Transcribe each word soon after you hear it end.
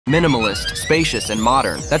Minimalist, spacious, and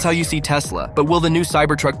modern. That's how you see Tesla. But will the new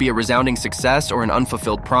Cybertruck be a resounding success or an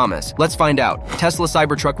unfulfilled promise? Let's find out. Tesla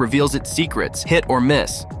Cybertruck reveals its secrets, hit or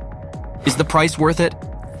miss. Is the price worth it?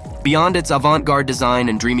 Beyond its avant-garde design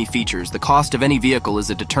and dreamy features, the cost of any vehicle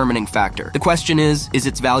is a determining factor. The question is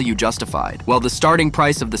its value justified? Well, the starting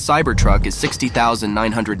price of the Cybertruck is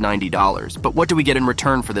 $60,990, but what do we get in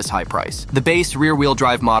return for this high price? The base rear-wheel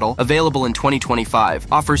drive model, available in 2025,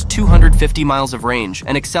 offers 250 miles of range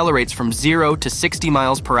and accelerates from 0 to 60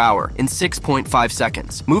 miles per hour in 6.5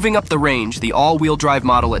 seconds. Moving up the range, the all-wheel drive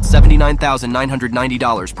model at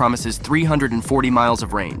 $79,990 promises 340 miles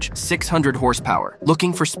of range, 600 horsepower.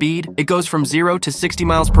 Looking for speed? It goes from 0 to 60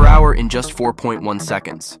 miles per hour in just 4.1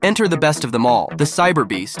 seconds. Enter the best of them all. The Cyber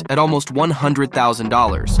Beast, at almost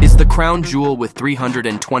 $100,000, is the crown jewel with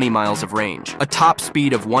 320 miles of range, a top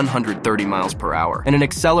speed of 130 miles per hour, and an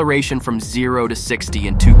acceleration from 0 to 60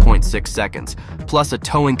 in 2.6 seconds, plus a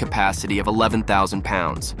towing capacity of 11,000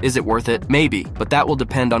 pounds. Is it worth it? Maybe, but that will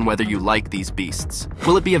depend on whether you like these beasts.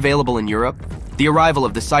 Will it be available in Europe? The arrival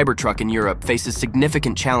of the Cybertruck in Europe faces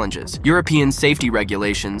significant challenges. European safety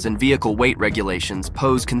regulations and vehicle weight regulations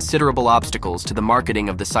pose considerable obstacles to the marketing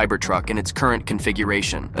of the Cybertruck in its current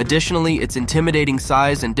configuration. Additionally, its intimidating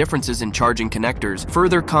size and differences in charging connectors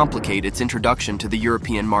further complicate its introduction to the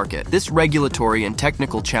European market. This regulatory and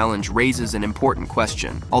technical challenge raises an important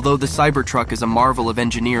question. Although the Cybertruck is a marvel of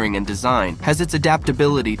engineering and design, has its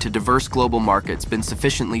adaptability to diverse global markets been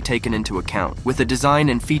sufficiently taken into account? With a design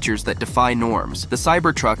and features that defy norms, the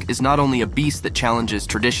Cybertruck is not only a beast that challenges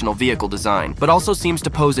traditional vehicle design, but also seems to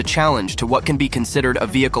pose a challenge to what can be considered a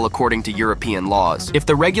vehicle according to European laws. If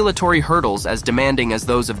the regulatory hurdles as demanding as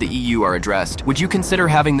those of the EU are addressed, would you consider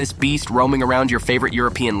having this beast roaming around your favorite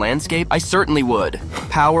European landscape? I certainly would.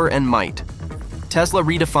 Power and might. Tesla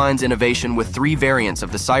redefines innovation with 3 variants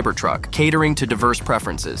of the Cybertruck, catering to diverse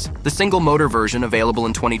preferences. The single-motor version, available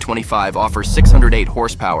in 2025, offers 608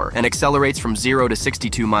 horsepower and accelerates from 0 to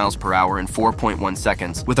 62 miles per hour in 4.1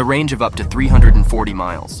 seconds, with a range of up to 340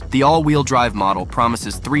 miles. The all-wheel drive model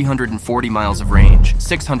promises 340 miles of range,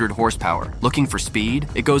 600 horsepower. Looking for speed?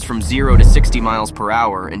 It goes from 0 to 60 miles per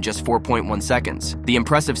hour in just 4.1 seconds. The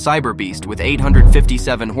impressive Cyber Beast, with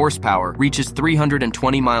 857 horsepower, reaches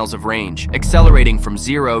 320 miles of range, accelerating from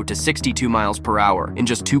 0 to 62 miles per hour in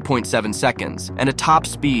just 2.7 seconds, and a top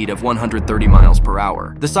speed of 130 miles per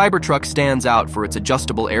hour. The Cybertruck stands out for its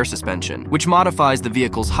adjustable air suspension, which modifies the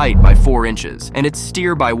vehicle's height by 4 inches, and its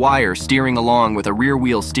steer-by-wire steering along with a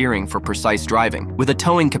rear-wheel steering for precise driving. With a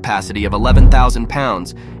towing capacity of 11,000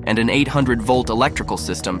 pounds and an 800-volt electrical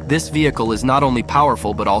system, this vehicle is not only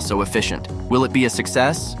powerful but also efficient. Will it be a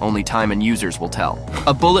success? Only time and users will tell.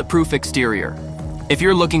 A bulletproof exterior. If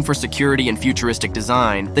you're looking for security and futuristic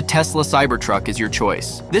design, the Tesla Cybertruck is your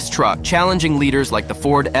choice. This truck, challenging leaders like the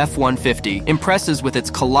Ford F-150, impresses with its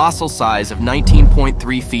colossal size of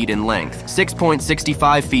 19.3 feet in length,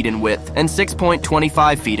 6.65 feet in width, and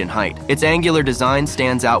 6.25 feet in height. Its angular design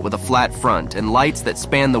stands out with a flat front and lights that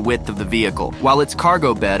span the width of the vehicle, while its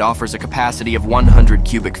cargo bed offers a capacity of 100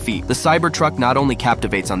 cubic feet. The Cybertruck not only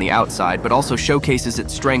captivates on the outside, but also showcases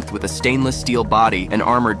its strength with a stainless steel body and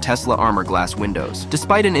armored Tesla armor glass windows.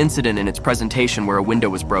 Despite an incident in its presentation where a window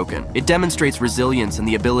was broken, it demonstrates resilience and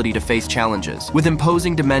the ability to face challenges. With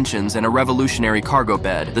imposing dimensions and a revolutionary cargo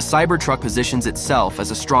bed, the Cybertruck positions itself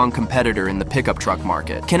as a strong competitor in the pickup truck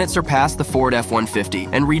market. Can it surpass the Ford F-150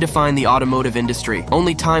 and redefine the automotive industry?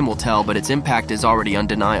 Only time will tell, but its impact is already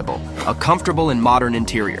undeniable. A comfortable and modern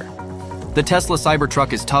interior. The Tesla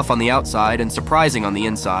Cybertruck is tough on the outside and surprising on the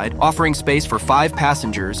inside, offering space for 5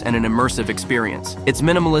 passengers and an immersive experience. Its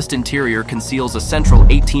minimalist interior conceals a central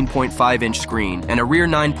 18.5-inch screen and a rear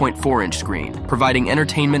 9.4-inch screen, providing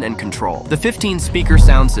entertainment and control. The 15-speaker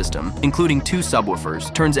sound system, including 2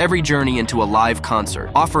 subwoofers, turns every journey into a live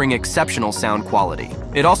concert, offering exceptional sound quality.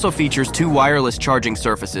 It also features 2 wireless charging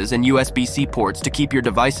surfaces and USB-C ports to keep your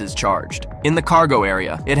devices charged. In the cargo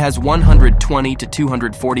area, it has 120 to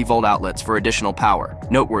 240 volt outlets for additional power.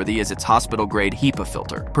 Noteworthy is its hospital-grade HEPA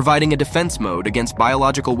filter, providing a defense mode against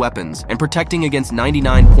biological weapons and protecting against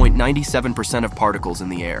 99.97% of particles in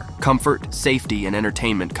the air. Comfort, safety, and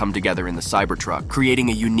entertainment come together in the Cybertruck, creating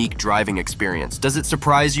a unique driving experience. Does it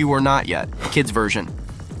surprise you or not yet? Kids version.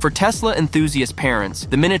 For Tesla enthusiast parents,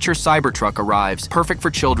 the miniature Cybertruck arrives, perfect for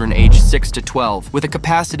children aged 6 to 12, with a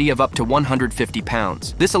capacity of up to 150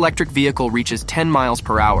 pounds. This electric vehicle reaches 10 miles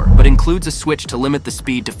per hour, but includes a switch to limit the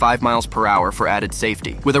speed to 5 miles per hour for added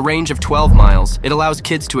safety. With a range of 12 miles, it allows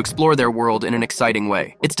kids to explore their world in an exciting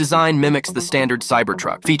way. Its design mimics the standard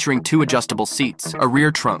Cybertruck, featuring 2 adjustable seats, a rear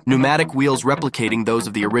trunk, pneumatic wheels replicating those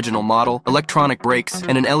of the original model, electronic brakes,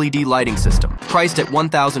 and an LED lighting system. Priced at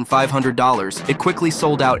 $1,500, it quickly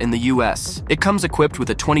sold out in the US. It comes equipped with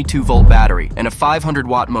a 22-volt battery and a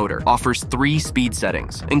 500-watt motor, offers 3 speed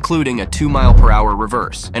settings, including a 2-mile-per-hour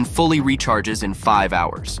reverse, and fully recharges in 5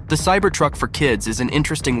 hours. The Cybertruck for kids is an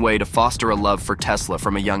interesting way to foster a love for Tesla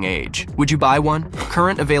from a young age. Would you buy one?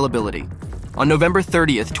 Current availability. On November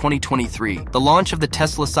 30th, 2023, the launch of the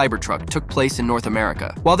Tesla Cybertruck took place in North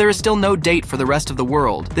America. While there is still no date for the rest of the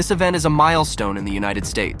world, this event is a milestone in the United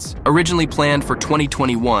States. Originally planned for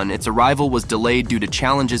 2021, its arrival was delayed due to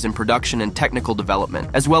challenges in production and technical development,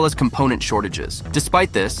 as well as component shortages.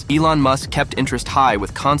 Despite this, Elon Musk kept interest high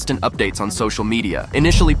with constant updates on social media.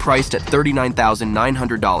 Initially priced at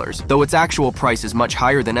 $39,900, though its actual price is much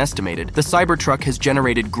higher than estimated, the Cybertruck has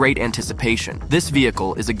generated great anticipation. This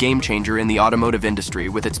vehicle is a game-changer in the automotive industry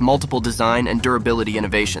with its multiple design and durability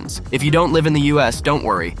innovations. If you don't live in the US, don't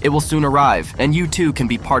worry, it will soon arrive, and you too can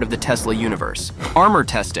be part of the Tesla universe. Armor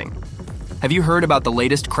testing. Have you heard about the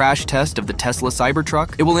latest crash test of the Tesla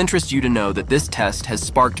Cybertruck? It will interest you to know that this test has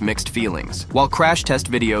sparked mixed feelings. While crash test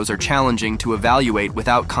videos are challenging to evaluate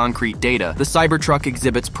without concrete data, the Cybertruck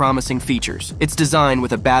exhibits promising features. Its design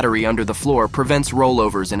with a battery under the floor prevents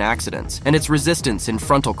rollovers and accidents, and its resistance in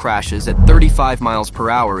frontal crashes at 35 miles per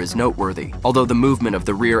hour is noteworthy, although the movement of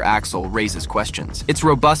the rear axle raises questions. Its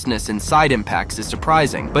robustness in side impacts is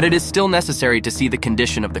surprising, but it is still necessary to see the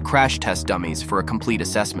condition of the crash test dummies for a complete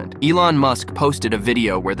assessment. Elon Musk posted a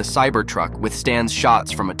video where the Cybertruck withstands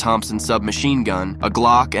shots from a Thompson submachine gun, a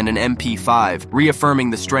Glock, and an MP5, reaffirming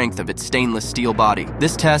the strength of its stainless steel body.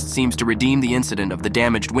 This test seems to redeem the incident of the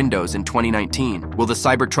damaged windows in 2019. Will the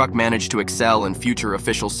Cybertruck manage to excel in future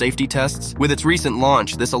official safety tests? With its recent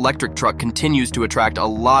launch, this electric truck continues to attract a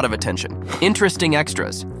lot of attention. Interesting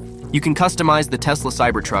extras. You can customize the Tesla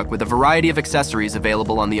Cybertruck with a variety of accessories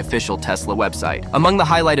available on the official Tesla website. Among the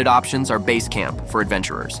highlighted options are base camp for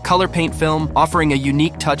adventurers, color paint film offering a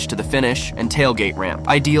unique touch to the finish, and tailgate ramp,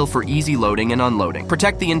 ideal for easy loading and unloading.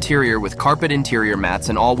 Protect the interior with carpet interior mats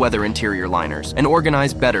and all-weather interior liners, and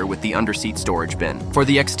organize better with the underseat storage bin. For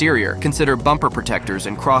the exterior, consider bumper protectors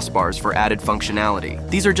and crossbars for added functionality.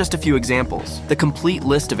 These are just a few examples. The complete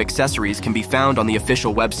list of accessories can be found on the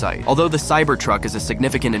official website. Although the Cybertruck is a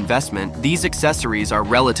significant investment, these accessories are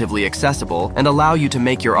relatively accessible and allow you to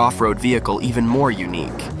make your off-road vehicle even more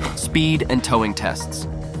unique. Speed and towing tests.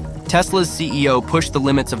 Tesla's CEO pushed the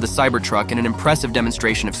limits of the Cybertruck in an impressive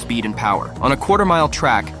demonstration of speed and power. On a quarter-mile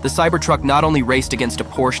track, the Cybertruck not only raced against a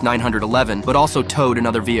Porsche 911, but also towed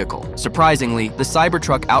another vehicle. Surprisingly, the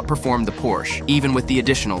Cybertruck outperformed the Porsche, even with the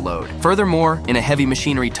additional load. Furthermore, in a heavy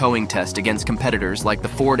machinery towing test against competitors like the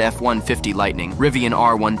Ford F-150 Lightning, Rivian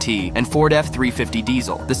R1T, and Ford F-350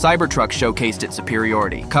 Diesel, the Cybertruck showcased its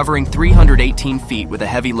superiority, covering 318 feet with a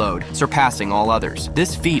heavy load, surpassing all others.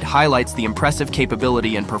 This feat highlights the impressive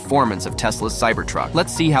capability and performance of Tesla's Cybertruck.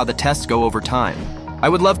 Let's see how the tests go over time. I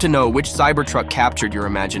would love to know which Cybertruck captured your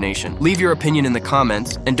imagination. Leave your opinion in the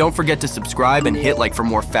comments, and don't forget to subscribe and hit like for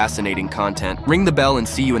more fascinating content. Ring the bell and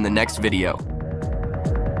see you in the next video.